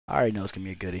I already know it's gonna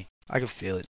be a goodie. I can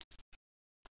feel it.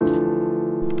 Oh!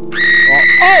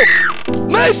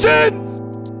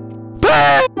 Mason!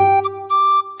 Bang!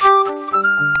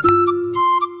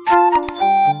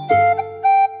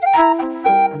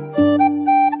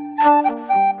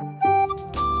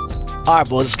 Alright,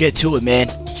 boys, let's get to it, man.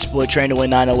 Sport Trainer Win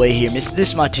 908 here. This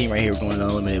is my team right here. We're going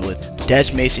Unlimited with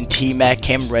Desmond Mason, T-Mac,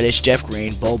 Cameron Reddish, Jeff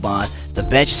Green, Boban. The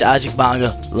bench is Isaac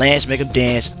Bonga, Lance Make 'em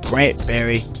Dance, Brant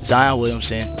Berry, Zion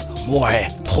Williamson,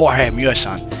 Jorge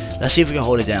Muresan. Let's see if we can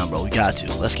hold it down, bro. We got to.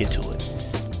 Let's get to it.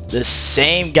 The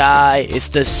same guy. It's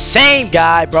the same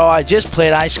guy, bro. I just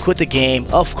played. I just quit the game.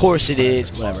 Of course it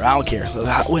is. Whatever. I don't care.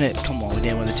 Win it. Come on. We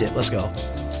didn't win the tip. Let's go.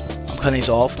 I'm cutting these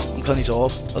off.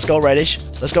 Let's go, Reddish.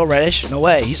 Let's go, Reddish. No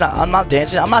way. He's not. I'm not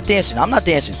dancing. I'm not dancing. I don't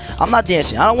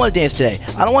want to dance today.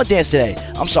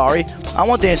 I'm sorry. I don't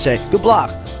want to dance today. Good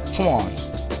block. Come on.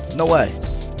 No way.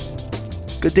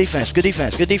 Good defense.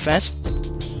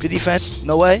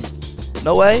 No way.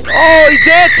 Oh, he's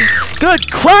dancing. Good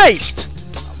Christ.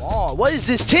 Come on. What is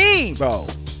this team, bro?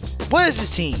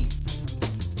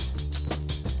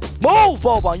 Move,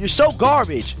 Boban. You're so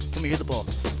garbage. Come here, get the ball.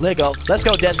 Let go. Let's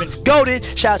go, Desmond. Goated.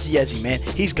 Shout out to Yezi, man.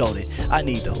 He's goated. I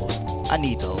need those.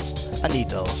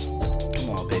 Come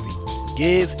on, baby.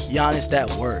 Give Giannis that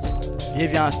work.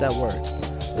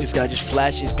 This guy just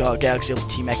flashes Galaxy over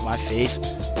T-Mac in my face.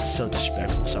 It's so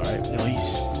disrespectful. It's alright. No, he's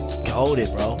goated,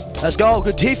 bro. Let's go.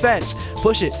 Good defense.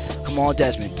 Push it. Come on,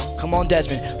 Desmond.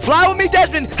 Fly with me,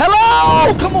 Desmond.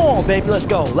 Hello. Come on, baby. Let's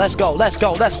go.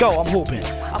 I'm hooping.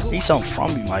 I need something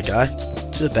from you, my guy.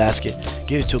 To the basket.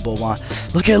 Give it to Boban.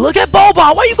 Look at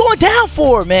Boban. What are you going down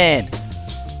for, man?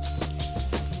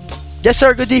 Yes,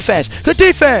 sir. Good defense.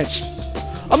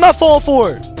 I'm not falling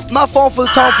for it. I'm not falling for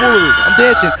the tomfoolery. I'm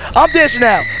dancing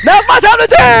now. Now's my time to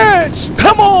dance.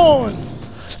 Come on.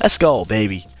 Let's go,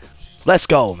 baby. Let's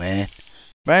go, man.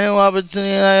 Brand new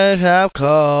opportunity I have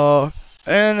called.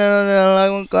 Yeah.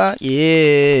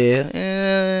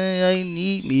 I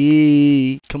need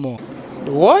me. Come on.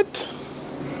 What?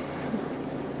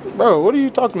 Bro, what are you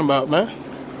talking about, man?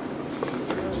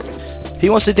 He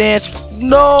wants to dance.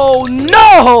 No,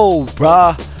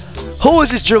 bruh. Who is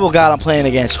this dribble god I'm playing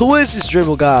against? Dog?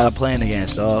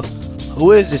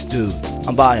 Who is this dude?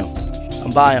 I'm by him.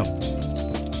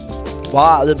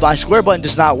 Wow, my square button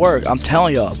does not work. I'm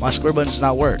telling y'all, my square button does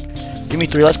not work. Give me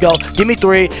 3. Let's go. Give me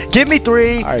three.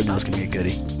 I already know it's gonna be a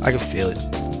goodie. I can feel it.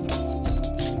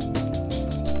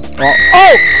 Oh,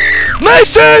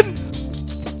 Mason!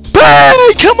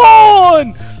 Bang! Come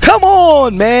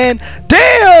on, man.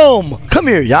 Damn! Come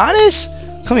here, Giannis.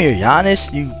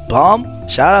 You bum.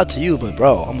 Shout out to you, but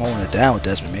bro, I'm holding it down with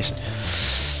Desmond Mason.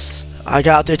 I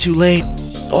got there too late.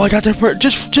 Oh, I got there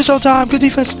just on time. Good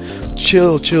defense.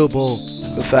 Chill, bull.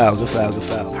 Good foul.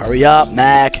 Hurry up,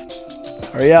 Mac.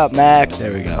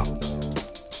 There we go.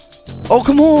 Oh,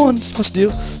 come on. It's my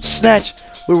steal. Snatch.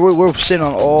 We're sitting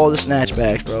on all the snatch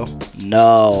bags, bro.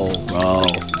 No, bro.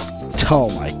 Oh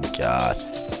my god.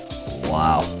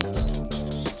 Wow.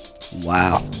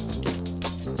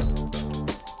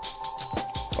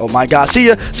 Oh my god. See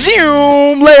ya.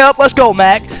 Zoom. Layup. Let's go,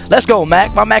 Mac.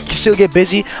 My Mac can still get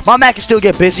busy.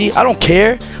 I don't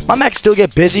care. My Mac can still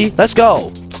get busy. Let's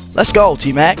go,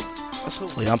 T-Mac.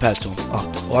 Wait, I'm past to him.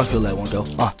 Oh, I could let one go.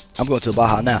 I'm going to the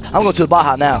Baja now.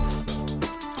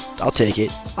 I'll take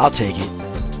it. I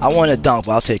want a dunk,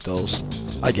 but I'll take those.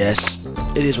 I guess.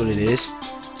 It is what it is.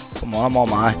 Come on, I'm on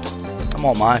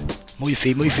mine. Move your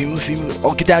feet.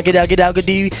 Oh, get down. Good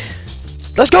D.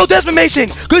 Let's go, Desmond Mason.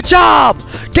 Good job.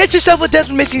 Get yourself a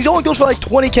Desmond Mason. He only goes for like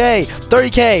 20K,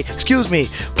 30K. Excuse me.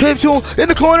 Clip to him in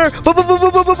the corner.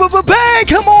 Bang.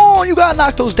 Come on. You got to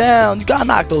knock those down.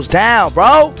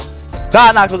 Bro.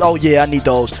 Oh, yeah, I need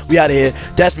those. We out of here.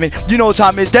 Desmond, you know what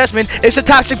time it is. Desmond, it's a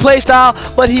toxic play style,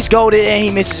 but he's goated and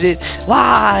he misses it.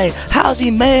 Why? How's he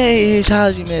miss,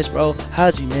 bro?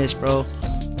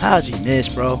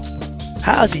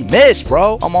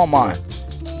 I'm on mine.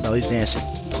 No, he's dancing.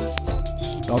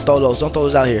 Don't throw those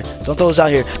out here. Don't,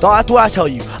 that's what I tell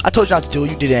you. I told you not to do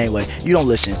it. You did it anyway. You don't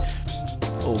listen.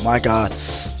 Oh, my God.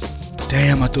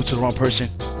 Damn, I threw it to the wrong person.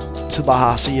 To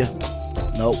Baja, see ya.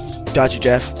 Nope. Got you,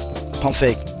 Jeff. Pump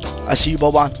fake. I see you,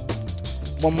 Boban.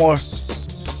 One more.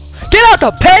 Get out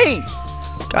the paint!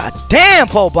 God damn,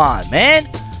 Boban, man.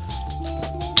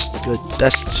 Good.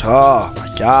 Oh my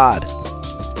God.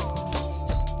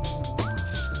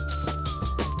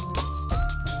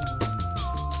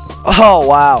 Oh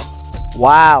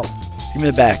wow. Give me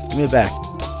the back.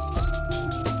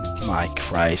 My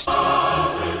Christ.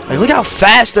 Like, look how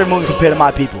fast they're moving compared to my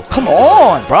people. Come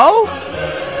on, bro.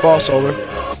 Crossover.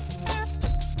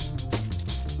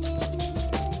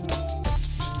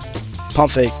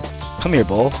 Pump fake. Come here,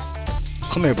 ball.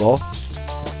 Come here, ball.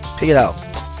 Pick it out.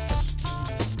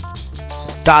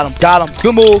 Got him. Got him.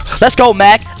 Good move. Let's go,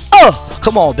 Mac.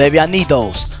 Come on, baby. I need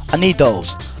those. I need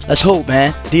those. Let's hoop,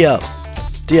 man. D up.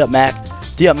 D up, Mac.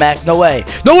 D up, Mac. No way.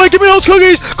 No way. Give me those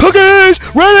cookies. Cookies.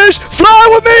 Reddish. Fly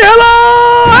with me.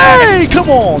 Hello. Hey, come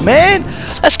on, man.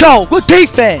 Let's go. Good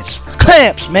defense.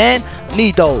 Clamps, man. I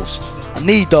need those. I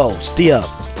need those. D up.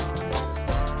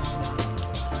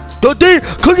 Good D.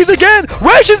 Cookies again.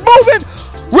 Reddish is moving.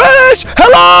 Reddish.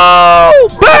 Hello.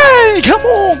 Bang. Come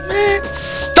on, man.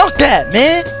 Dunk that,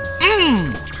 man.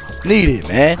 Need it,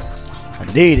 man.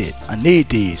 I need it. I need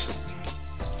these.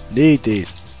 Need these.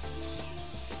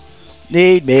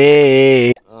 Need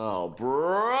me. Oh,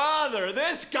 brother,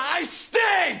 this guy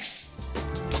stinks!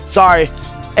 Sorry.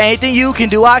 Anything you can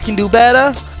do, I can do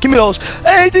better. Give me those.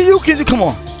 Anything you can do, come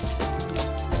on.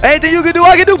 Anything you can do,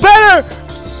 I can do better.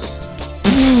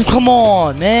 Come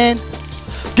on, man.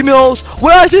 Give me those.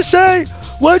 What did I just say?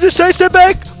 What did I just say? Step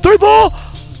back. 3 ball.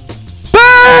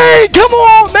 Bang! Come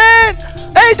on, man.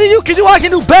 Anything you can do, I can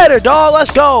do better, dog.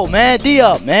 Let's go, man. D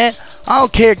up, man. I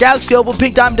don't care. Galaxy Opal,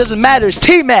 Pink Diamond doesn't matter. It's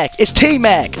T-Mac. It's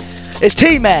T-Mac. It's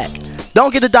T-Mac.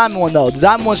 Don't get the diamond one, though. The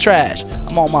diamond one's trash.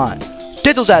 I'm on mine.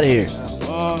 Get those out of here.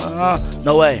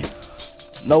 No way.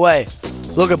 No way.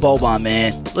 Look at Boban,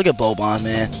 man. Look at Boban,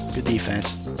 man. Good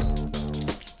defense.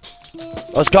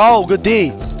 Let's go. Good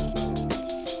D.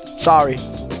 Sorry.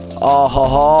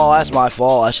 Oh, that's my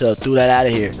fault. I should have threw that out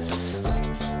of here.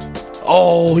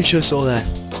 Oh, he should have saw that.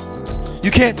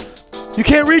 You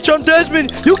can't reach on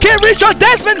Desmond. You can't reach on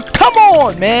Desmond. Come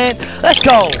on, man. Let's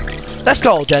go. Let's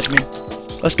go, Desmond.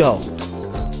 Let's go.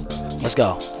 Let's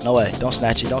go. No way. Don't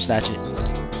snatch it. Don't snatch it.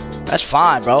 That's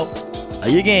fine, bro.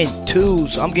 You're getting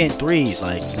 2s. I'm getting 3s.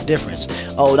 Like, it's the difference.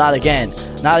 Oh, not again.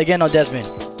 Not again on Desmond.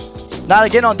 Not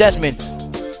again on Desmond.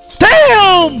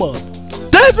 Damn!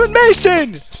 Desmond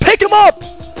Mason! Pick him up!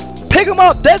 Pick him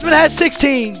up! Desmond has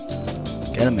 16.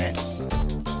 Get him in.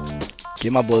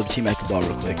 Give my boy T-Mac the ball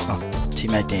real quick.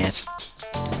 T-Mac dance.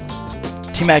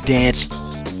 T-Mac dance.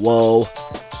 Whoa.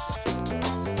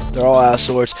 They're all out of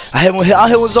sorts. I'll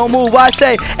hit with zone move. What I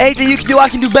say? Anything you can do, I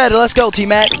can do better. Let's go,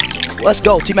 T-Mac. Let's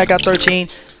go. T-Mac got 13.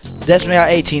 Desmond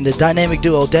got 18. The dynamic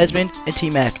duo, Desmond and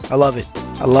T-Mac. I love it.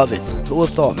 I love it. Who would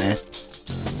have thought, man?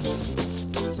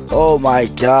 Oh my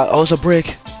god. Oh, it's a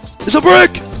brick. It's a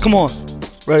brick! Come on.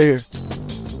 Right here.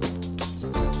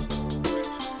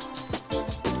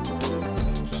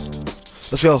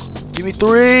 Let's go. Give me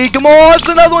 3. Come on. It's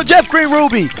another one. Jeff Green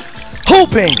Ruby.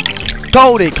 Hooping.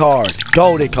 Golded card.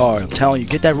 Golded card. I'm telling you.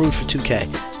 Get that root for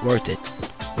 2K. Worth it.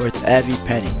 Worth every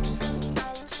penny.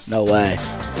 No way.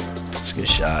 It's a good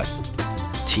shot.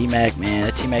 T-Mac, man.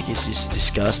 That T-Mac is just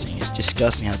disgusting. It's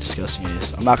disgusting how disgusting it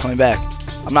is. I'm not coming back.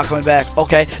 I'm not coming back.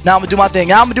 Okay. Now I'm going to do my thing.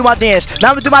 Now I'm going to do my dance. Now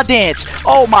I'm going to do my dance.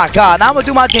 Oh my god. Now I'm going to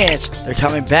do my dance. They're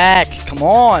coming back. Come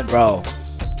on, bro.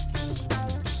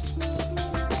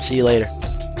 See you later.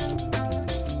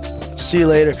 See you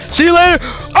later. See you later.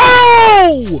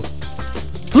 Oh!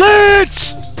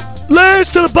 Lance! Lance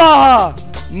to the Baja.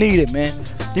 Need it, man.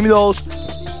 Give me those.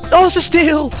 Oh, it's a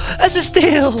steal. That's a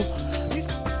steal.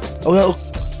 Oh, no.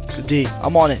 Good D.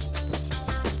 I'm on it.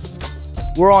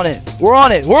 We're on it. We're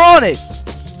on it. We're on it.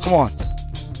 Come on.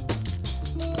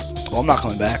 Oh, I'm not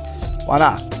coming back. Why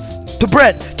not? To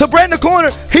Brent. To Brent in the corner.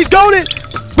 He's goated.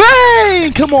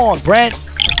 Bang! Come on, Brent.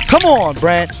 Come on,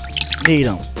 Brent. Need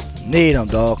him. Need him,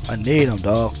 dog. I need him,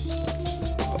 dog.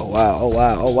 Oh, wow. Oh,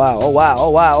 wow. Oh, wow. Oh, wow. Oh,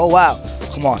 wow. Oh, wow.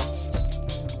 Come on.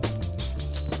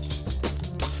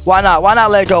 Why not? Why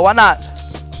not let go? Why not?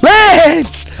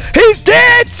 Lance! He's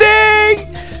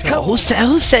dancing! Yo, who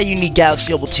said you need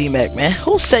Galaxy Opal T-Mac, man?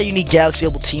 Who said you need Galaxy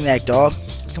Opal T-Mac, dog?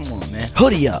 Come on, man.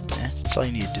 Hoodie up, man. That's all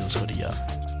you need to do is hoodie up.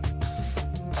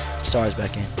 Stars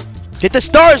back in. Get the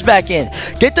stars back in.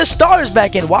 Get the stars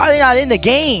back in. Why are they not in the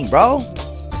game, bro?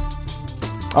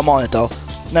 I'm on it, though.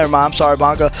 Never mind. I'm sorry,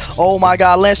 Bonka. Oh, my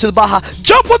God. Lance to the Baja.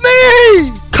 Jump with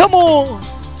me! Come on.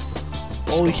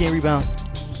 Oh, he can't rebound.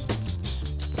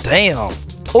 Damn.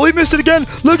 Oh, he missed it again.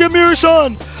 Look at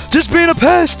Mirror-san. Just being a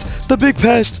pest. The big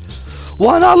pest.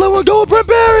 Why not let one go with Brent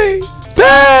Berry?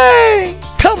 Bang!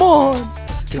 Come on.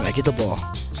 T-Mac, get the ball.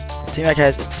 T-Mac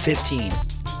has 15.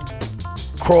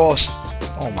 Cross.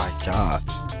 Oh, my God.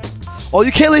 Oh,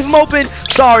 you can't leave him open.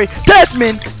 Sorry.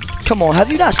 Desmond. Come on.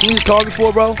 Have you not seen this card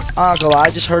before, bro? I'm not gonna lie. I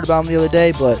just heard about him the other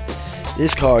day, but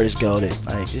this card is goated.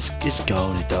 Like, it's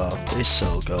goated, dog. It's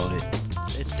so goated.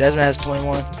 Desmond has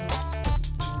 21.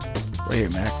 Right here,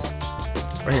 Mac.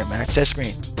 Right here, Mac. Set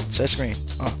screen. Set screen.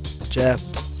 Jab.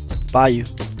 Bayou.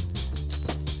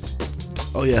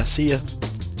 Oh, yeah. See ya.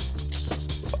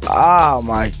 Oh,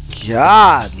 my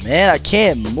god, man. I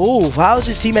can't move. How is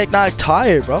this teammate not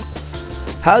tired, bro?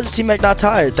 How is this teammate not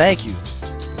tired? Thank you.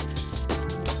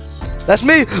 That's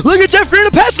me. Look at Jeff Green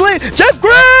in the passing lane. Jeff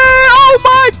Green! Oh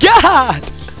my god!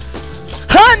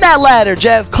 Climb that ladder,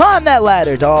 Jeff. Climb that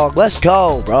ladder, dog. Let's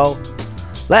go, bro.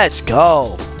 Let's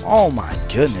go. Oh my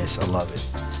goodness. I love it.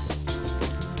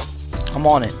 I'm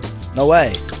on it. No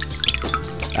way.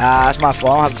 Ah, that's my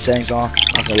fault. I don't have the settings on. I'm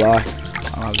not gonna lie. I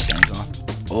don't have the settings on.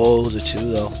 Oh, those are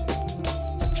 2 though.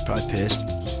 He's probably pissed.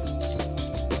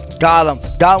 Got him.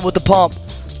 Got him with the pump.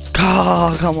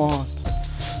 God, come on.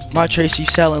 My Tracy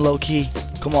selling low key.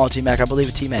 Come on, T-Mac. I believe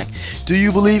in T-Mac. Do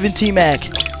you believe in T-Mac?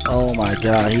 Oh my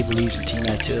god, he believes in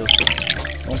T-Mac too.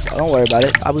 Don't worry about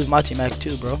it. I believe my T-Mac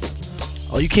too, bro.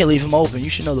 Oh, you can't leave him open. You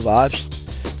should know the vibes.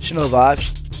 You should know the vibes.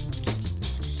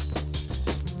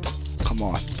 Come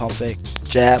on. Pump fake.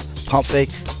 Jab. Pump fake.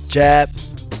 Jab.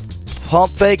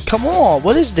 Pump fake. Come on.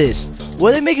 What is this?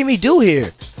 What are they making me do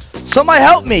here? Somebody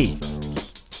help me.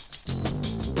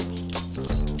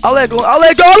 I'll let go. I'll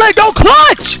let go. I'll let go.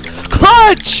 Clutch.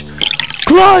 Clutch.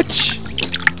 Clutch.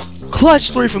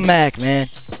 Clutch 3 from Mac, man.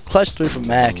 Clutch 3 from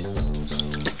Mac.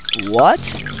 What?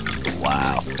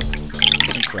 Wow.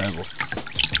 Incredible.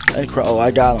 Oh,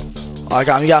 I got him. Oh, I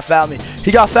got him. He got fouled me.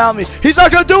 He got fouled me. He's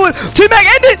not gonna do it. T-Mac,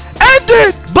 end it. End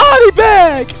it. Body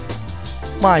bag.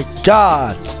 My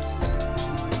God.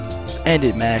 End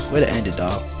it, Mac. Way to end it,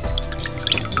 dog.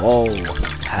 Whoa.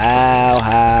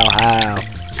 How?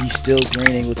 He's still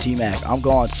greening with T-Mac. I'm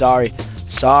gone. Sorry.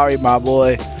 Sorry, my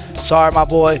boy. Sorry, my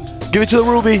boy. Give it to the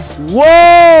Ruby.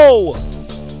 Whoa!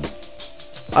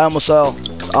 I almost fell.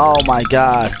 Oh my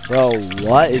god. Bro,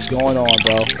 what is going on,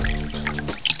 bro?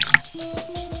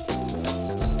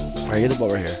 Alright, get the ball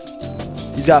right here.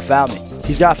 He's got to foul me.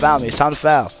 He's got to foul me. It's time to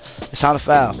foul. It's time to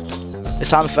foul. It's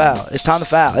time to foul. It's time to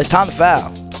foul. It's time to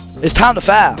foul. It's time to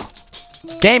foul.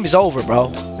 Game is over, bro.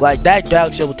 Like, that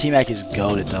Galaxy with T-Mac is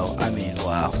goated, though. I mean,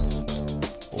 wow.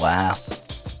 Wow.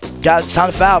 It's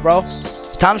time to foul, bro.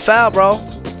 It's time to foul, bro.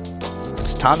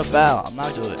 It's time to foul. I'm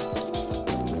not doing it.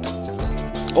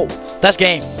 Oh, that's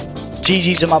game.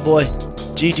 GG's to my boy.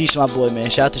 GG's to my boy, man.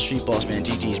 Shout out to Street Boss, man.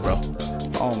 GG's, bro.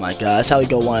 Oh my god. That's how we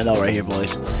go 1-0 right here,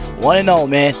 boys. 1-0,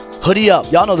 man. Hoodie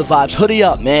up. Y'all know the vibes. Hoodie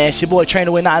up, man. It's your boy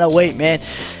Trainer with 908, man.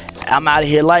 I'm out of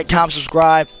here. Like, comment,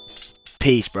 subscribe.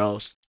 Peace, bros.